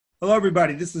Hello,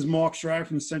 everybody. This is Mark Schreier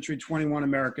from Century 21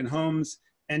 American Homes.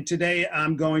 And today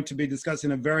I'm going to be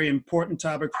discussing a very important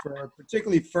topic for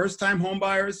particularly first-time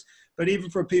homebuyers, but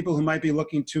even for people who might be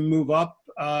looking to move up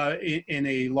in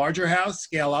a larger house,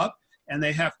 scale up, and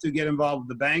they have to get involved with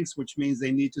the banks, which means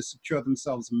they need to secure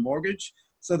themselves a mortgage.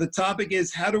 So the topic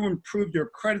is how to improve your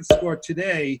credit score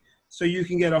today so you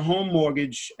can get a home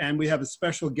mortgage. And we have a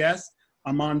special guest,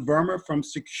 Aman Verma from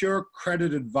Secure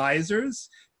Credit Advisors.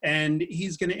 And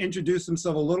he's going to introduce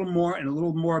himself a little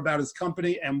more about his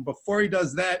company. And before he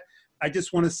does that, I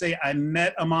just want to say I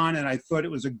met Aman and I thought it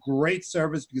was a great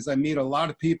service because I meet a lot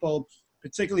of people,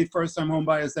 particularly first-time home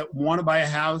buyers that want to buy a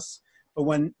house, but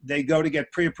when they go to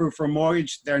get pre-approved for a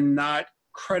mortgage, they're not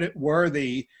credit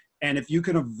worthy. And if you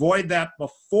can avoid that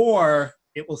before,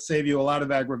 it will save you a lot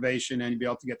of aggravation and you'll be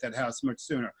able to get that house much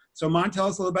sooner. So Aman, tell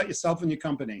us a little about yourself and your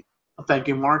company. Thank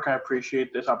you, Mark. I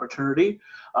appreciate this opportunity.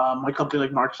 My company,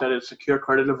 like Mark said, is Secure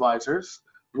Credit Advisors.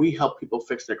 We help people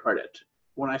fix their credit.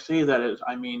 When I say that,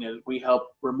 I mean we help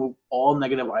remove all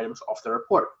negative items off their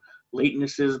report.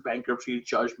 Latencies, bankruptcies,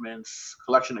 judgments,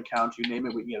 collection accounts, you name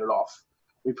it, we can get it off.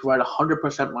 We provide a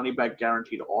 100% money back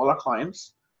guarantee to all our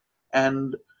clients.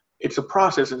 And it's a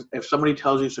process. If somebody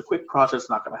tells you it's a quick process, it's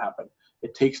not going to happen.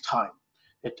 It takes time.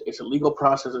 It's a legal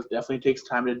process. It definitely takes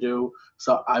time to do.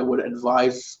 So I would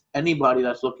advise anybody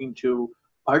that's looking to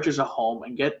purchase a home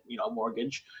and get a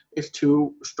mortgage is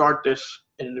to start this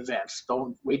in advance.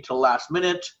 Don't wait till last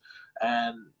minute.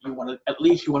 And you want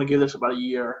to give this about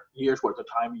year's worth of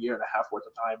time, year and a half worth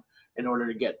of time in order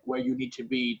to get where you need to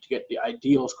be to get the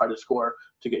ideal credit score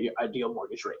to get your ideal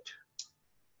mortgage rate.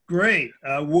 Great.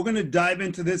 We're going to dive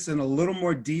into this in a little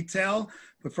more detail.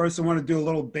 But first, I want to do a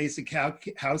little basic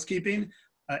housekeeping.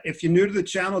 If you're new to the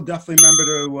channel, definitely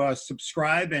remember to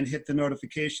subscribe and hit the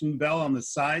notification bell on the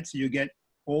side so you get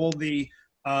all the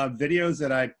videos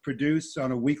that I produce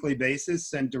on a weekly basis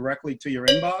sent directly to your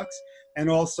inbox. And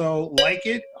also like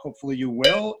it, hopefully you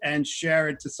will, and share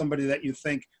it to somebody that you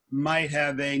think might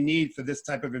have a need for this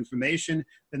type of information.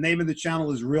 The name of the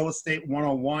channel is Real Estate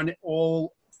 101.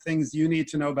 All things you need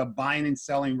to know about buying and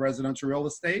selling residential real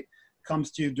estate comes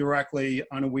to you directly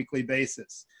on a weekly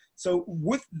basis. So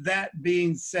with that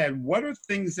being said, what are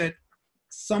things that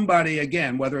somebody,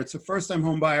 again, whether it's a first-time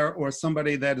home buyer or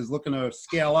somebody that is looking to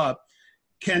scale up,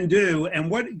 can do?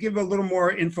 And give a little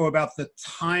more info about the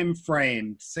time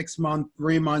frame, 6 months,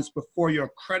 3 months before your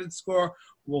credit score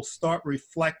will start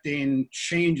reflecting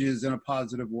changes in a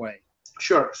positive way.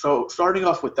 Sure. So starting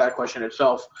off with that question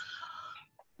itself,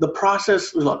 the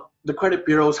process, look, the credit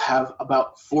bureaus have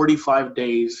about 45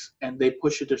 days and they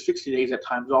push it to 60 days at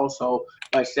times also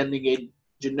by sending a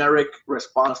generic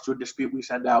response to a dispute we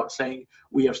send out saying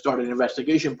we have started an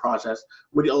investigation process,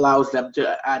 which allows them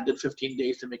to add the 15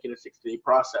 days to make it a 60-day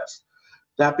process.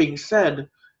 That being said,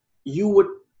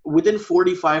 within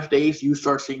 45 days, you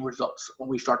start seeing results when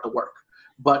we start the work.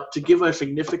 But to give a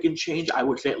significant change, I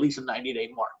would say at least a 90-day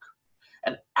mark.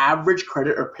 An average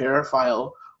credit repair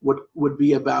file would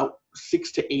be about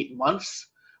 6 to 8 months,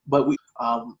 but we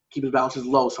keep his balances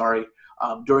low,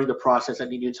 during the process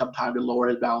and needed some time to lower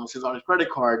his balances on his credit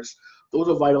cards. Those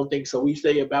are vital things. So we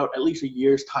say about at least a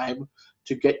year's time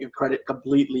to get your credit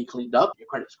completely cleaned up, your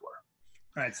credit score.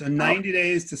 All right, so 90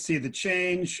 days to see the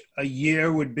change. A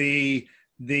year would be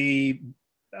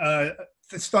to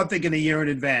start thinking a year in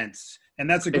advance. And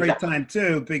that's a great time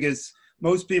too, because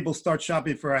most people start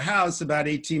shopping for a house about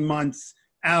 18 months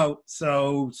out.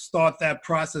 So start that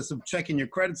process of checking your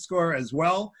credit score as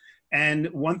well. And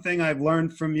one thing I've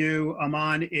learned from you,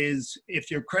 Aman, is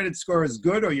if your credit score is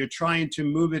good or you're trying to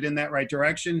move it in that right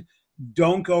direction,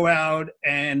 don't go out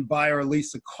and buy or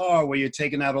lease a car where you're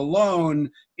taking out a loan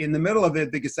in the middle of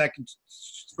it, because that can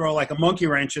throw like a monkey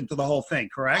wrench into the whole thing,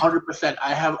 correct? 100%.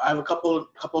 I have a couple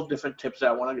of different tips that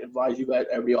I want to advise you guys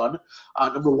everyone.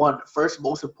 Number one, first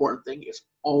most important thing is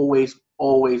always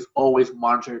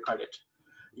monitor your credit.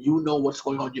 You know what's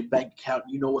going on in your bank account.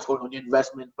 You know what's going on in your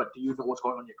investment, but do you know what's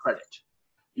going on in your credit?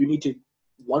 You need to,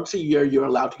 once a year, you're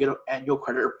allowed to get an annual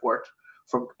credit report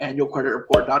from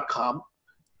annualcreditreport.com.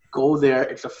 Go there.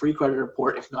 It's a free credit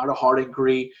report. It's not a hard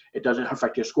inquiry. It doesn't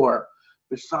affect your score.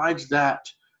 Besides that,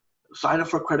 sign up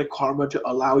for Credit Karma to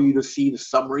allow you to see the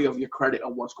summary of your credit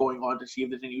and what's going on to see if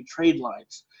there's any trade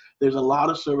lines. There's a lot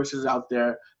of services out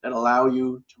there that allow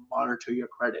you to monitor your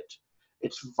credit.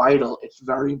 It's vital. It's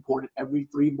very important. Every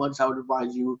 3 months, I would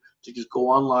advise you to just go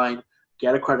online,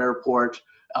 get a credit report.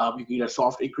 You can get a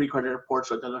soft inquiry credit report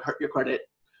so it doesn't hurt your credit,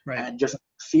 and just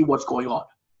see what's going on.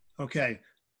 Okay.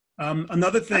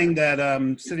 Another thing that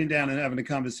sitting down and having a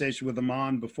conversation with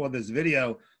Aman before this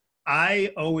video,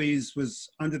 I always was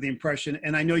under the impression,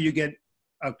 and I know you get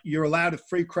you're allowed a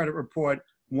free credit report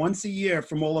once a year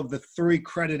from all of the 3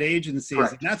 credit agencies.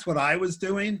 Correct. And that's what I was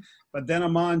doing. But then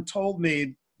Aman told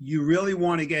me you really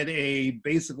want to get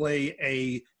basically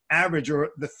a average or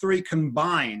the 3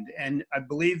 combined. And I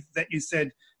believe that you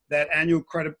said that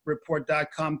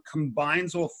annualcreditreport.com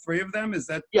combines all 3 of them. Is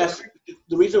that Yes. correct?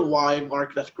 The reason why,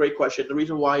 Mark, that's a great question. The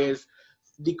reason why is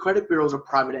the credit bureaus are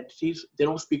private entities. They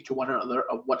don't speak to one another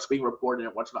of what's being reported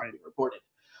and what's not being reported.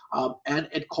 And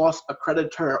it costs a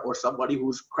creditor or somebody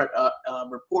who's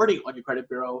reporting on your credit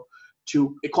bureau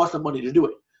it costs them money to do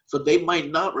it. So they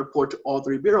might not report to all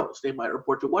 3 bureaus. They might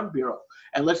report to one bureau.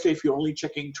 And let's say if you're only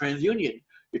checking TransUnion,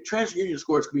 your TransUnion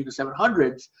scores could be in the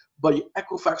 700s, but your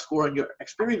Equifax score and your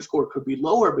Experian score could be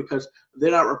lower because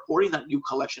they're not reporting that new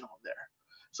collection on there.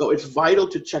 So it's vital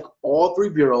to check all 3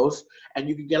 bureaus, and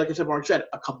you can get, like I said, Mark said,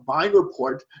 a combined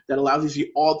report that allows you to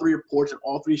see all 3 reports and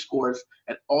all 3 scores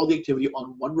and all the activity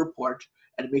on one report,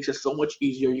 and it makes it so much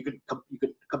easier. You can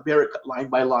compare it line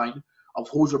by line of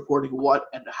who's reporting what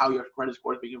and how your credit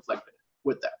score is being reflected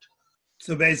with that.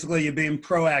 So basically, you're being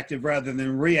proactive rather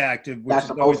than reactive, which That's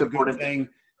is the always most a good important thing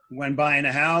when buying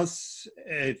a house.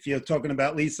 If you're talking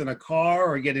about leasing a car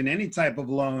or getting any type of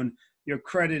loan, your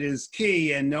credit is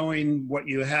key, and knowing what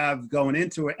you have going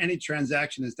into it, any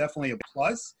transaction is definitely a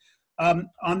plus.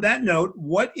 On that note,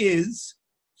 what is,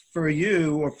 for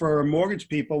you or for mortgage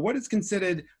people, what is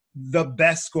considered the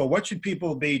best score? What should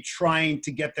people be trying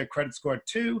to get their credit score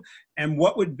to? And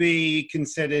what would be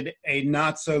considered a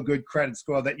not so good credit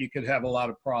score that you could have a lot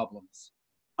of problems?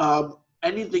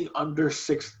 Anything under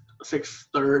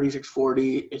 630,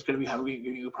 640, it's going to be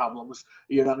giving you problems.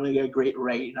 You're not going to get a great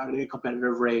rate. You're not going to get a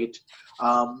competitive rate.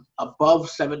 Above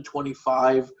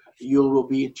 725, you will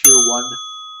be in tier 1.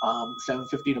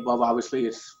 750 and above, obviously,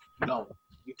 is,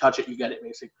 you touch it, you get it,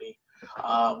 basically.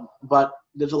 But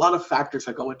there's a lot of factors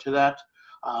that go into that.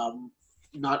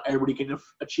 Not everybody can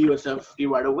achieve a 750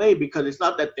 right away because it's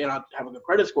not that they're not having a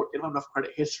credit score. They don't have enough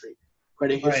credit history.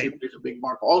 Credit history is a big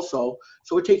mark also.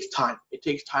 So it takes time. It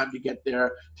takes time to get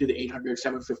there to the 800,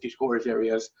 750 scores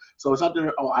areas. So it's not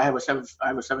that, I have a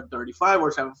 735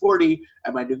 or 740.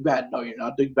 Am I doing bad? No, you're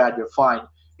not doing bad. You're fine.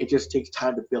 It just takes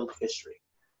time to build history.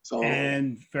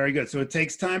 And very good. So it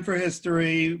takes time for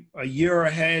history. A year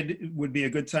ahead would be a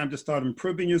good time to start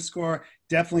improving your score.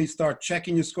 Definitely start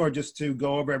checking your score just to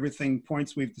go over everything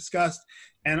points we've discussed.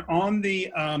 And on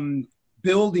the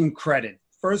building credit,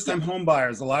 first-time home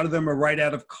buyers, a lot of them are right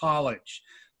out of college.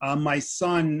 My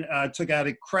son took out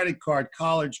a credit card,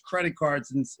 college credit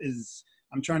cards, and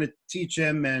I'm trying to teach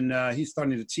him, and he's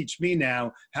starting to teach me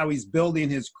now how he's building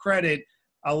his credit.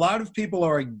 A lot of people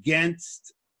are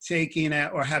against taking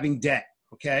out or having debt,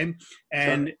 okay?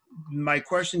 And my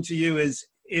question to you is,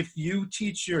 if you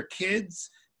teach your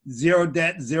kids zero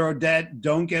debt,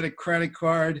 don't get a credit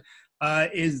card,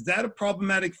 is that a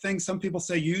problematic thing? Some people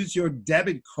say use your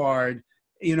debit card,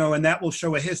 and that will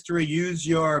show a history. Use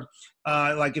your,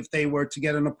 like if they were to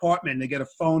get an apartment, they get a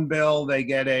phone bill, they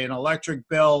get an electric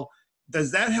bill.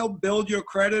 Does that help build your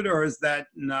credit, or is that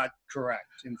not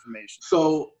correct information?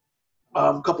 So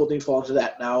a couple of things fall into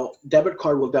that. Now, debit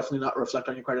card will definitely not reflect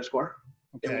on your credit score.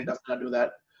 Okay. It will definitely not do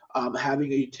that.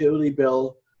 Having a utility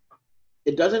bill,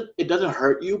 it doesn't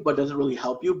hurt you, but doesn't really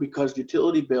help you because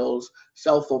utility bills,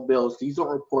 cell phone bills, these don't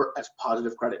report as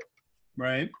positive credit.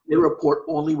 Right. They report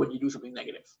only when you do something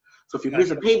negative. So if you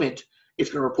miss a payment, it's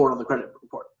going to report on the credit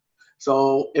report.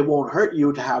 So it won't hurt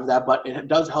you to have that, but it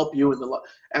does help you in the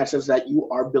essence that you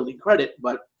are building credit,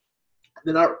 but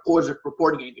they're not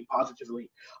reporting anything positively.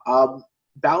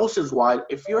 Balances wise,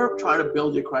 if you're trying to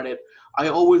build your credit, I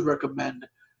always recommend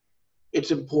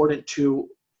it's important to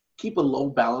keep a low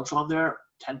balance on there,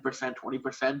 10%,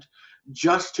 20%,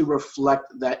 just to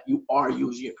reflect that you are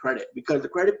using your credit. Because the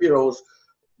credit bureaus,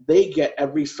 they get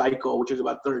every cycle, which is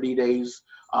about 30 days,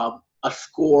 a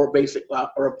score, a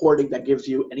reporting that gives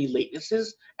you any latencies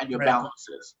and your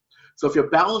balances. So if your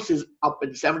balance is up in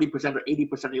 70% or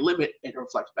 80% of your limit, it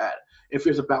reflects bad. If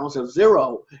there's a balance of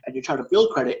 0 and you're trying to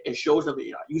build credit, it shows them that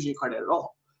you're not using your credit at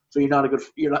all. So you're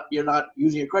not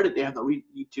using your credit. They have the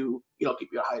need to keep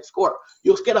your highest score.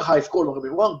 You'll get a high score, don't get me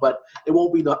wrong, but it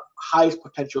won't be the highest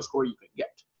potential score you can get.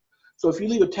 So if you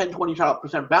leave a 10,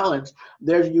 20% balance,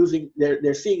 they're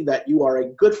seeing that you are a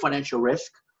good financial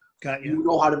risk. Got you. You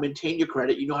know how to maintain your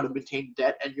credit. You know how to maintain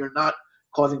debt, and you're not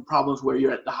causing problems where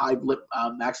you're at the high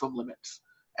maximum limits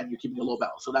and you're keeping a low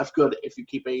balance. So that's good if you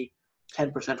keep a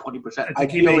 10%, 20%. To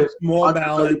keep a small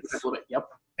balance. Limit. Yep.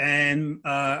 And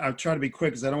I'll try to be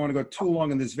quick because I don't want to go too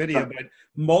long in this video, but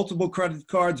multiple credit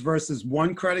cards versus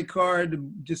one credit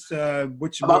card, just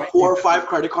which about 4 or 5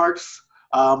 credit cards,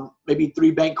 maybe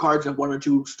 3 bank cards and 1 or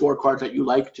 2 store cards that you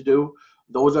like to do.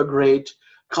 Those are great.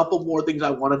 Couple more things I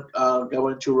want to go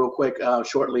into real quick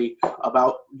shortly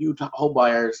about new home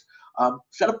buyers.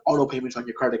 Set up auto payments on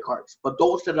your credit cards, but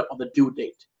don't set it up on the due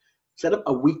date. Set up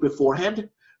a week beforehand.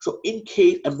 So in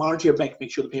case, and monitor your bank,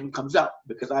 make sure the payment comes out.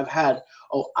 Because I've had,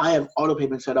 I have auto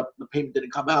payment set up, the payment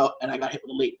didn't come out, and I got hit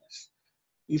with a lateness.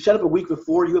 You set up a week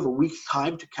before, you have a week's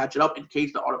time to catch it up in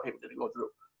case the auto payment didn't go through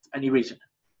for any reason.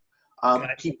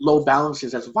 Keep low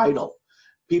balances as vital.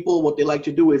 People, what they like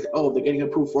to do is, they're getting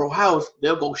approved for a house,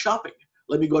 they'll go shopping.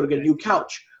 Let me go to get a new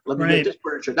couch. Let me get this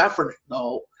furniture, that furniture.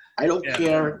 No, I don't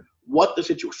care what the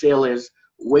sale is.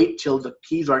 Wait till the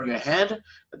keys are in your hand,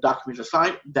 the documents are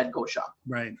signed, then go shop.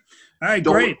 Right. All right,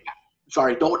 great.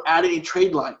 Don't add any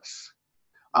trade lines.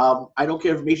 I don't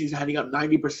care if Macy's handing out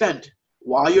 90%.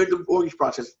 While you're in the mortgage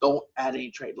process, don't add any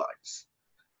trade lines.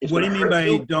 What do you mean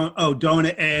by don't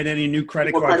add any new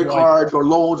credit cards? Credit cards or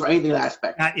loans or anything in that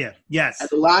aspect. Yes. And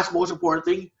the last most important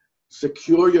thing,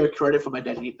 secure your credit from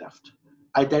identity theft.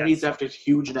 Identity theft is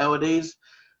huge nowadays.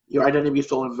 Your identity is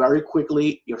stolen very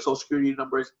quickly. Your social security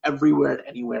number is everywhere and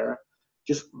anywhere.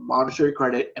 Just monitor your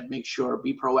credit and make sure,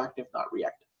 be proactive, not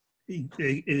reactive.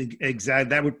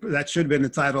 Exactly. That should have been the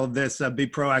title of this, be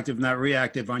proactive, not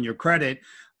reactive on your credit.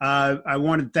 I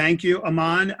want to thank you,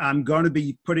 Aman. I'm going to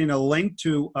be putting a link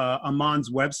to Aman's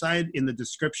website in the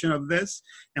description of this.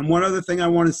 And one other thing I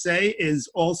want to say is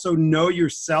also know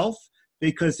yourself,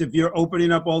 because if you're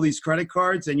opening up all these credit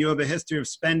cards and you have a history of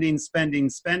spending,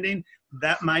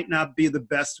 that might not be the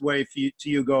best way for you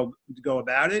to go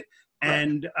about it.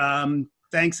 And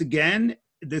thanks again.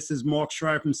 This is Mark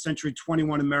Schreier from Century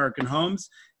 21 American Homes.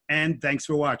 And thanks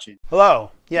for watching.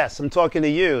 Hello. Yes, I'm talking to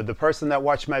you, the person that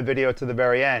watched my video to the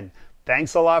very end.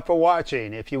 Thanks a lot for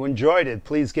watching. If you enjoyed it,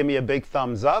 please give me a big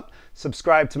thumbs up.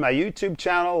 Subscribe to my YouTube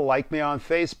channel. Like me on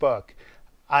Facebook.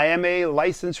 I am a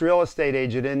licensed real estate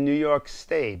agent in New York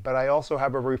State, but I also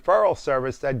have a referral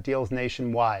service that deals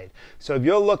nationwide. So if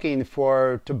you're looking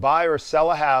to buy or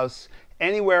sell a house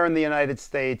anywhere in the United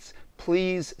States,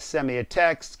 please send me a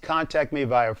text, contact me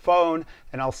via phone,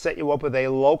 and I'll set you up with a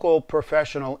local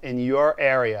professional in your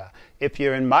area. If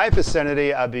you're in my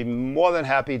vicinity, I'd be more than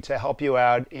happy to help you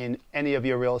out in any of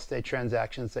your real estate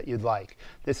transactions that you'd like.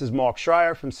 This is Mark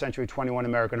Schreier from Century 21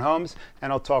 American Homes,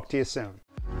 and I'll talk to you soon.